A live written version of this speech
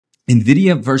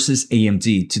Nvidia versus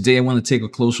AMD. Today, I want to take a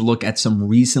closer look at some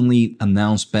recently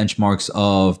announced benchmarks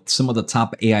of some of the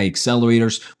top AI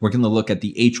accelerators. We're going to look at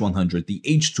the H100, the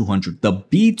H200, the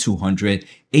B200,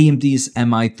 AMD's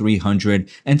MI300,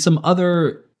 and some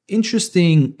other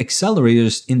interesting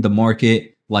accelerators in the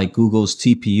market like Google's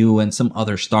TPU and some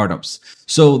other startups.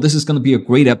 So this is going to be a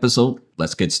great episode.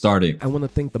 Let's get started. I want to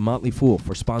thank the Motley Fool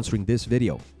for sponsoring this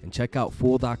video, and check out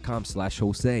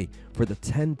fool.com/Jose for the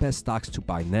 10 best stocks to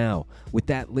buy now. With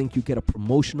that link, you get a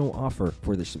promotional offer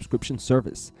for the subscription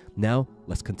service. Now,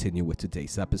 let's continue with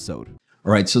today's episode.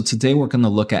 All right, so today we're going to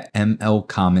look at ML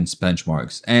Comments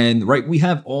benchmarks. And we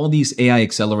have all these AI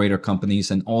accelerator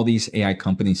companies and all these AI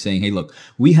companies saying, hey, look,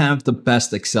 we have the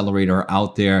best accelerator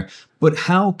out there, but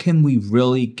how can we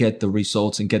really get the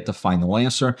results and get the final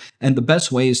answer? And the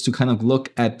best way is to kind of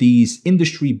look at these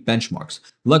industry benchmarks.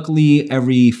 Luckily,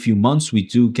 every few months, we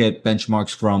do get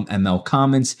benchmarks from ML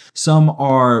Comments. Some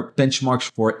are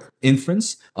benchmarks for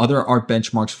inference, other are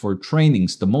benchmarks for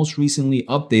trainings. The most recently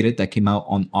updated that came out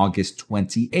on August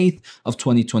 28th of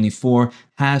 2024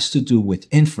 has to do with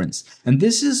inference. And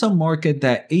this is a market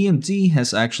that AMD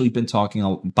has actually been talking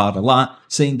about a lot,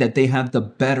 saying that they have the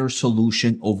better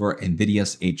solution over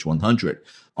Nvidia's H100.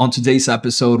 On today's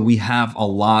episode, we have a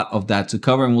lot of that to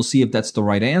cover, and we'll see if that's the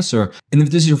right answer. And if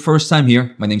this is your first time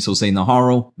here, my name is Jose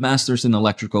Najarro, master's in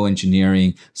electrical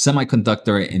engineering,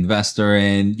 semiconductor investor,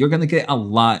 and you're going to get a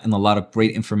lot of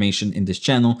great information in this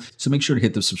channel. So make sure to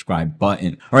hit the subscribe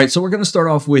button. All right, so we're going to start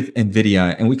off with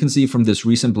Nvidia, and we can see from this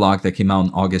recent blog that came out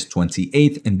on August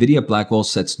 28th, Nvidia Blackwell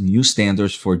sets new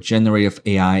standards for generative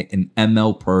AI and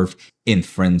ML perf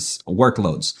inference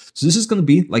workloads. So this is going to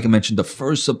be, like I mentioned, the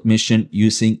first submission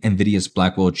using Nvidia's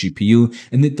Blackwell GPU,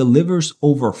 and it delivers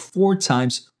over 4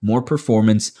 times more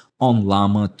performance on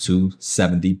Llama 2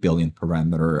 70 billion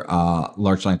parameter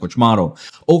large language model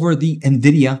over the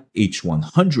Nvidia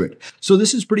H100. So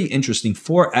this is pretty interesting.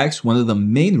 4x, one of the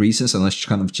main reasons, and let's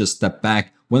kind of just step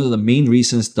back, one of the main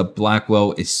reasons the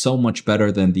Blackwell is so much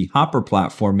better than the Hopper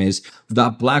platform is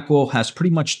that Blackwell has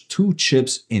pretty much 2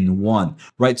 chips in one,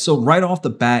 right? So right off the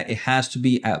bat, it has to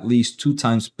be at least 2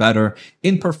 times better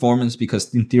in performance,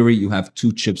 because in theory, you have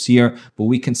 2 chips here, but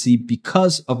we can see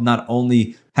because of not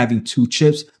only having 2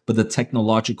 chips, but the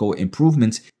technological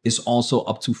improvements is also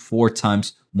up to 4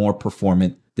 times more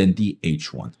performant than the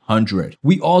H100.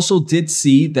 We also did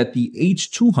see that the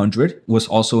H200 was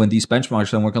also in these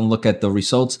benchmarks, and we're going to look at the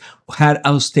results, had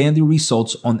outstanding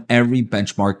results on every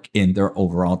benchmark in their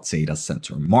overall data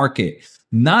center market.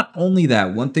 Not only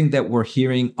that, one thing that we're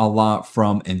hearing a lot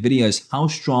from Nvidia is how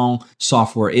strong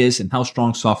software is and how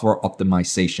strong software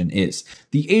optimization is.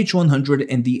 The H100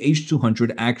 and the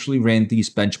H200 actually ran these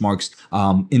benchmarks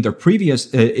in their previous,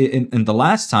 in the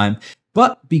last time.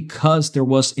 But because there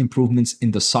was improvements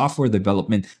in the software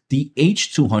development, the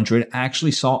H200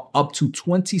 actually saw up to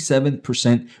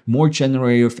 27% more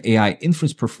generative AI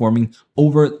inference performing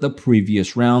over the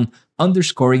previous round,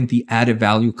 underscoring the added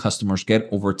value customers get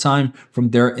over time from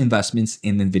their investments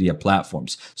in NVIDIA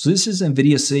platforms. So this is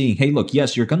NVIDIA saying, hey, look,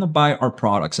 yes, you're going to buy our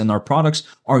products, and our products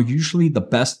are usually the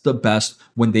best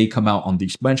when they come out on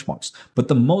these benchmarks. But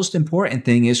the most important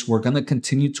thing is we're going to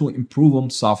continue to improve them,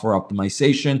 software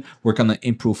optimization. We're going to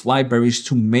improve libraries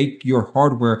to make your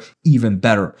hardware even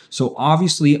better. So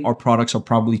obviously, our products are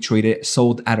probably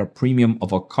sold at a premium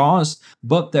of a cost,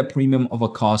 but that premium of a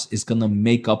cost is going to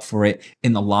make up for it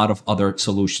in a lot of other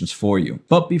solutions for you.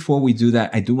 But before we do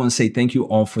that, I do want to say thank you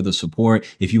all for the support.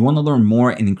 If you want to learn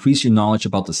more and increase your knowledge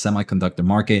about the semiconductor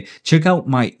market, check out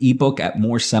my ebook at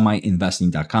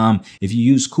moresemiinvesting.com. If you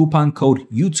use coupon code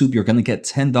YouTube, you're going to get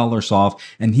 $10 off.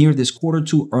 And here, this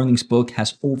Q2 earnings book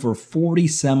has over 40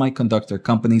 semiconductor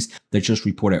companies that just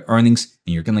reported earnings,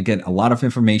 and you're going to get a lot of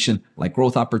information like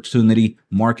growth opportunity,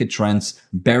 market trends,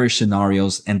 bearish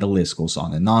scenarios, and the list goes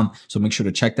on and on. So make sure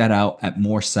to check that out at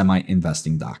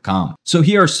moresemiinvesting.com. So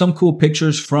here are some cool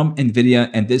pictures from Nvidia,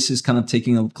 and this is kind of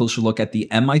taking a closer look at the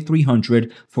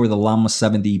MI300 for the Llama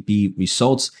 70B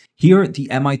results. Here, the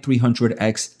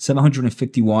MI300X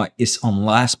 750 watt is on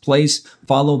last place,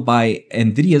 followed by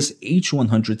NVIDIA's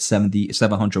H100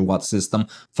 700 watt system,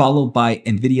 followed by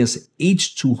NVIDIA's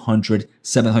H200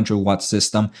 700 watt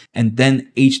system, and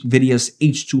then NVIDIA's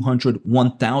H200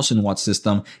 1000 watt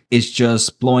system is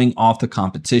just blowing off the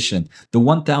competition. The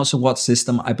 1000 watt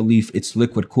system, I believe it's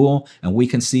liquid cool, and we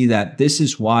can see that this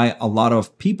is why a lot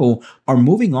of people are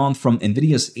moving on from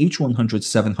NVIDIA's H100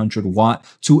 700 watt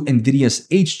to NVIDIA's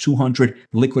H200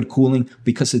 liquid cooling,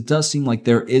 because it does seem like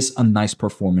there is a nice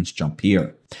performance jump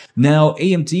here. Now,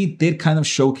 AMD did kind of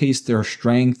showcase their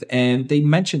strength, and they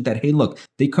mentioned that, hey, look,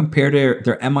 they compare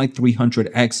their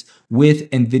MI300X with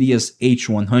NVIDIA's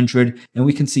H100, and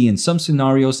we can see in some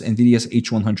scenarios, NVIDIA's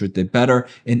H100 did better.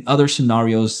 In other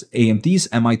scenarios, AMD's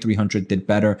MI300 did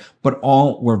better, but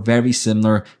all were very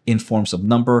similar in forms of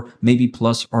number, maybe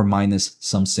plus or minus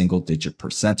some single-digit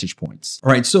percentage points.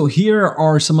 All right, so here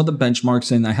are some of the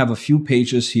benchmarks, and I have a few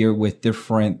pages here with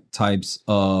different types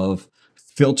of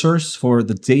filters for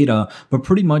the data, but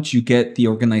pretty much you get the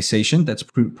organization that's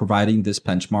providing this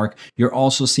benchmark. You're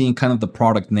also seeing kind of the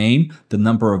product name, the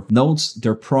number of nodes,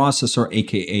 their processor,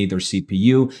 aka their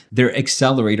CPU, their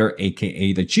accelerator,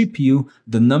 aka the GPU,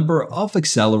 the number of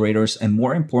accelerators, and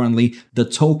more importantly, the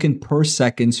token per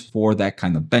seconds for that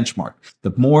kind of benchmark.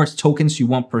 The more tokens you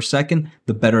want per second,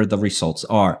 the better the results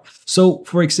are. So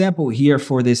for example, here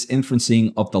for this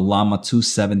inferencing of the Llama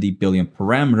 270 billion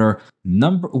parameter,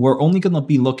 we're only going to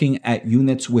be looking at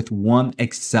units with one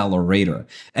accelerator.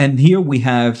 And here we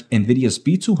have NVIDIA's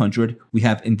B200, we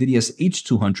have NVIDIA's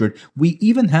H200, we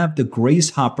even have the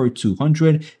Grace Hopper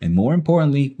 200, and more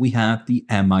importantly, we have the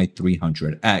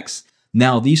MI300X.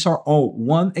 Now, these are all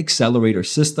one accelerator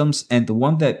systems, and the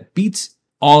one that beats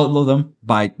all of them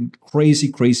by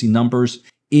crazy numbers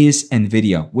is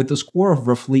Nvidia with a score of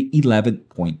roughly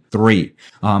 11.3,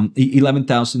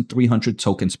 11,300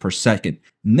 tokens per second.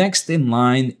 Next in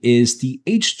line is the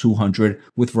H200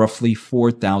 with roughly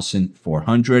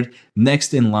 4,400.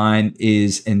 Next in line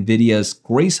is Nvidia's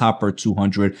Grace Hopper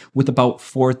 200 with about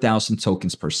 4,000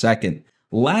 tokens per second.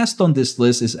 Last on this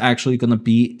list is actually going to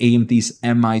be AMD's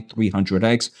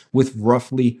MI300X with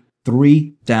roughly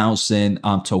 3,000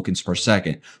 tokens per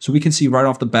second. So we can see right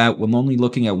off the bat, when only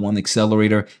looking at one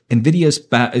accelerator, NVIDIA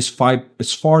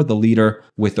is far the leader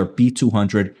with their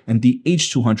B200, and the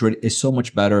H200 is so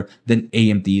much better than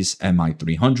AMD's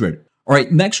MI300. All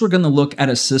right, next we're going to look at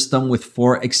a system with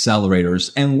 4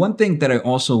 accelerators. And one thing that I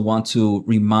also want to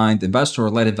remind investors or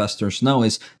let investors know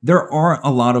is there are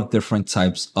a lot of different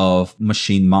types of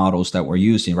machine models that we're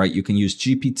using, right? You can use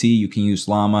GPT, you can use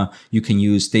Llama, you can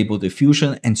use Stable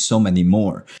Diffusion, and so many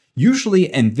more. Usually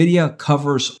Nvidia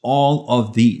covers all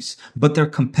of these, but their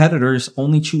competitors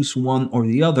only choose one or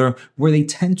the other where they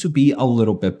tend to be a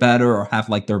little bit better or have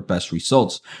like their best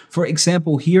results. For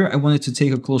example, here I wanted to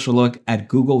take a closer look at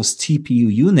Google's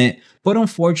TPU unit, but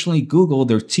unfortunately Google,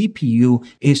 their TPU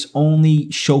is only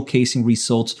showcasing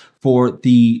results for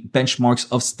the benchmarks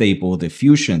of Stable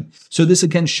Diffusion. So this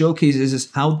again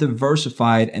showcases how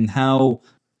diversified and how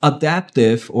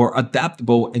adaptive or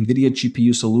adaptable NVIDIA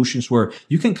GPU solutions where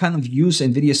you can kind of use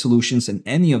NVIDIA solutions in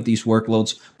any of these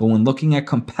workloads, but when looking at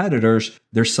competitors,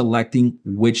 they're selecting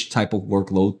which type of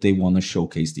workload they want to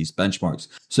showcase these benchmarks.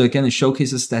 So again, it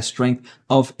showcases that strength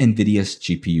of NVIDIA's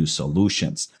GPU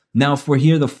solutions. Now for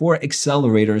here, the 4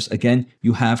 accelerators, again,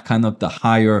 you have kind of the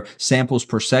higher samples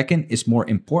per second is more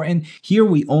important. Here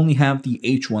we only have the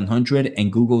H100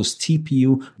 and Google's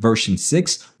TPU version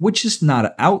 6, which is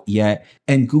not out yet,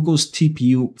 and Google's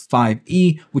TPU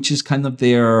 5e, which is kind of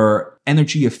their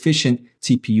energy efficient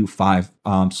TPU 5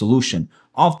 solution.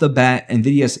 Off the bat,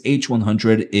 NVIDIA's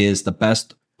H100 is the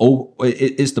best.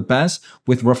 It is the best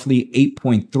with roughly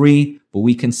 8.3, but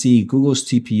we can see Google's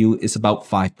TPU is about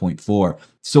 5.4.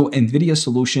 So NVIDIA's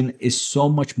solution is so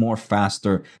much more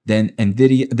faster than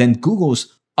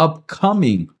Google's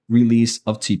upcoming release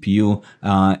of TPU,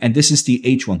 and this is the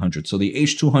H100. So the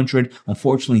H200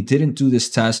 unfortunately didn't do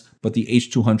this test, but the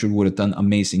H200 would have done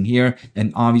amazing here.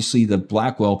 And obviously the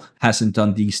Blackwell hasn't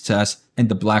done these tests, and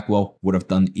the Blackwell would have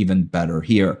done even better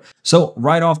here. So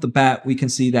right off the bat, we can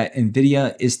see that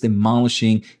NVIDIA is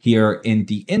demolishing here in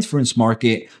the inference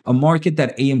market, a market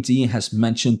that AMD has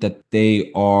mentioned that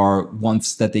they are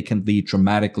ones that they can lead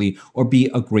dramatically or be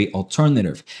a great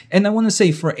alternative. And I want to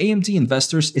say for AMD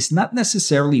investors, it's not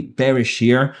necessarily bearish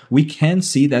here. We can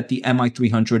see that the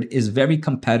MI300 is very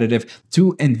competitive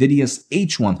to NVIDIA's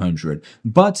H100.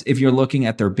 But if you're looking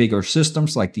at their bigger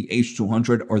systems like the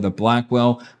H200 or the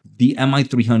Blackwell, the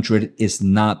MI300 is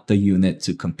not the unit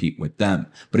to compete with them.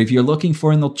 But if you're looking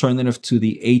for an alternative to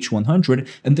the H100,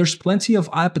 and there's plenty of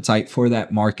appetite for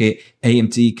that market,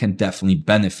 AMD can definitely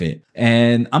benefit.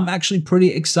 And I'm actually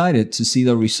pretty excited to see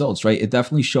the results, right? It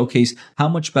definitely showcased how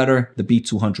much better the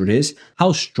B200 is,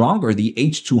 how stronger the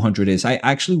H200 is. I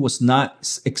actually was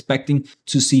not expecting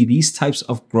to see these types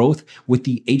of growth with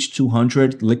the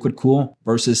H200 liquid cool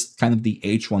versus kind of the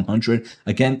H100.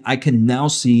 Again, I can now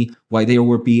see why there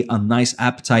would be a nice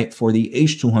appetite for the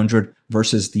H200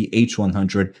 versus the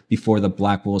H100 before the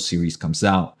Blackwell series comes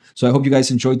out. So I hope you guys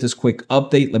enjoyed this quick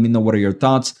update. Let me know what are your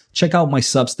thoughts. Check out my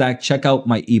Substack, check out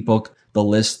my ebook, The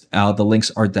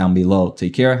links are down below.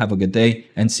 Take care, have a good day,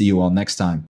 and see you all next time.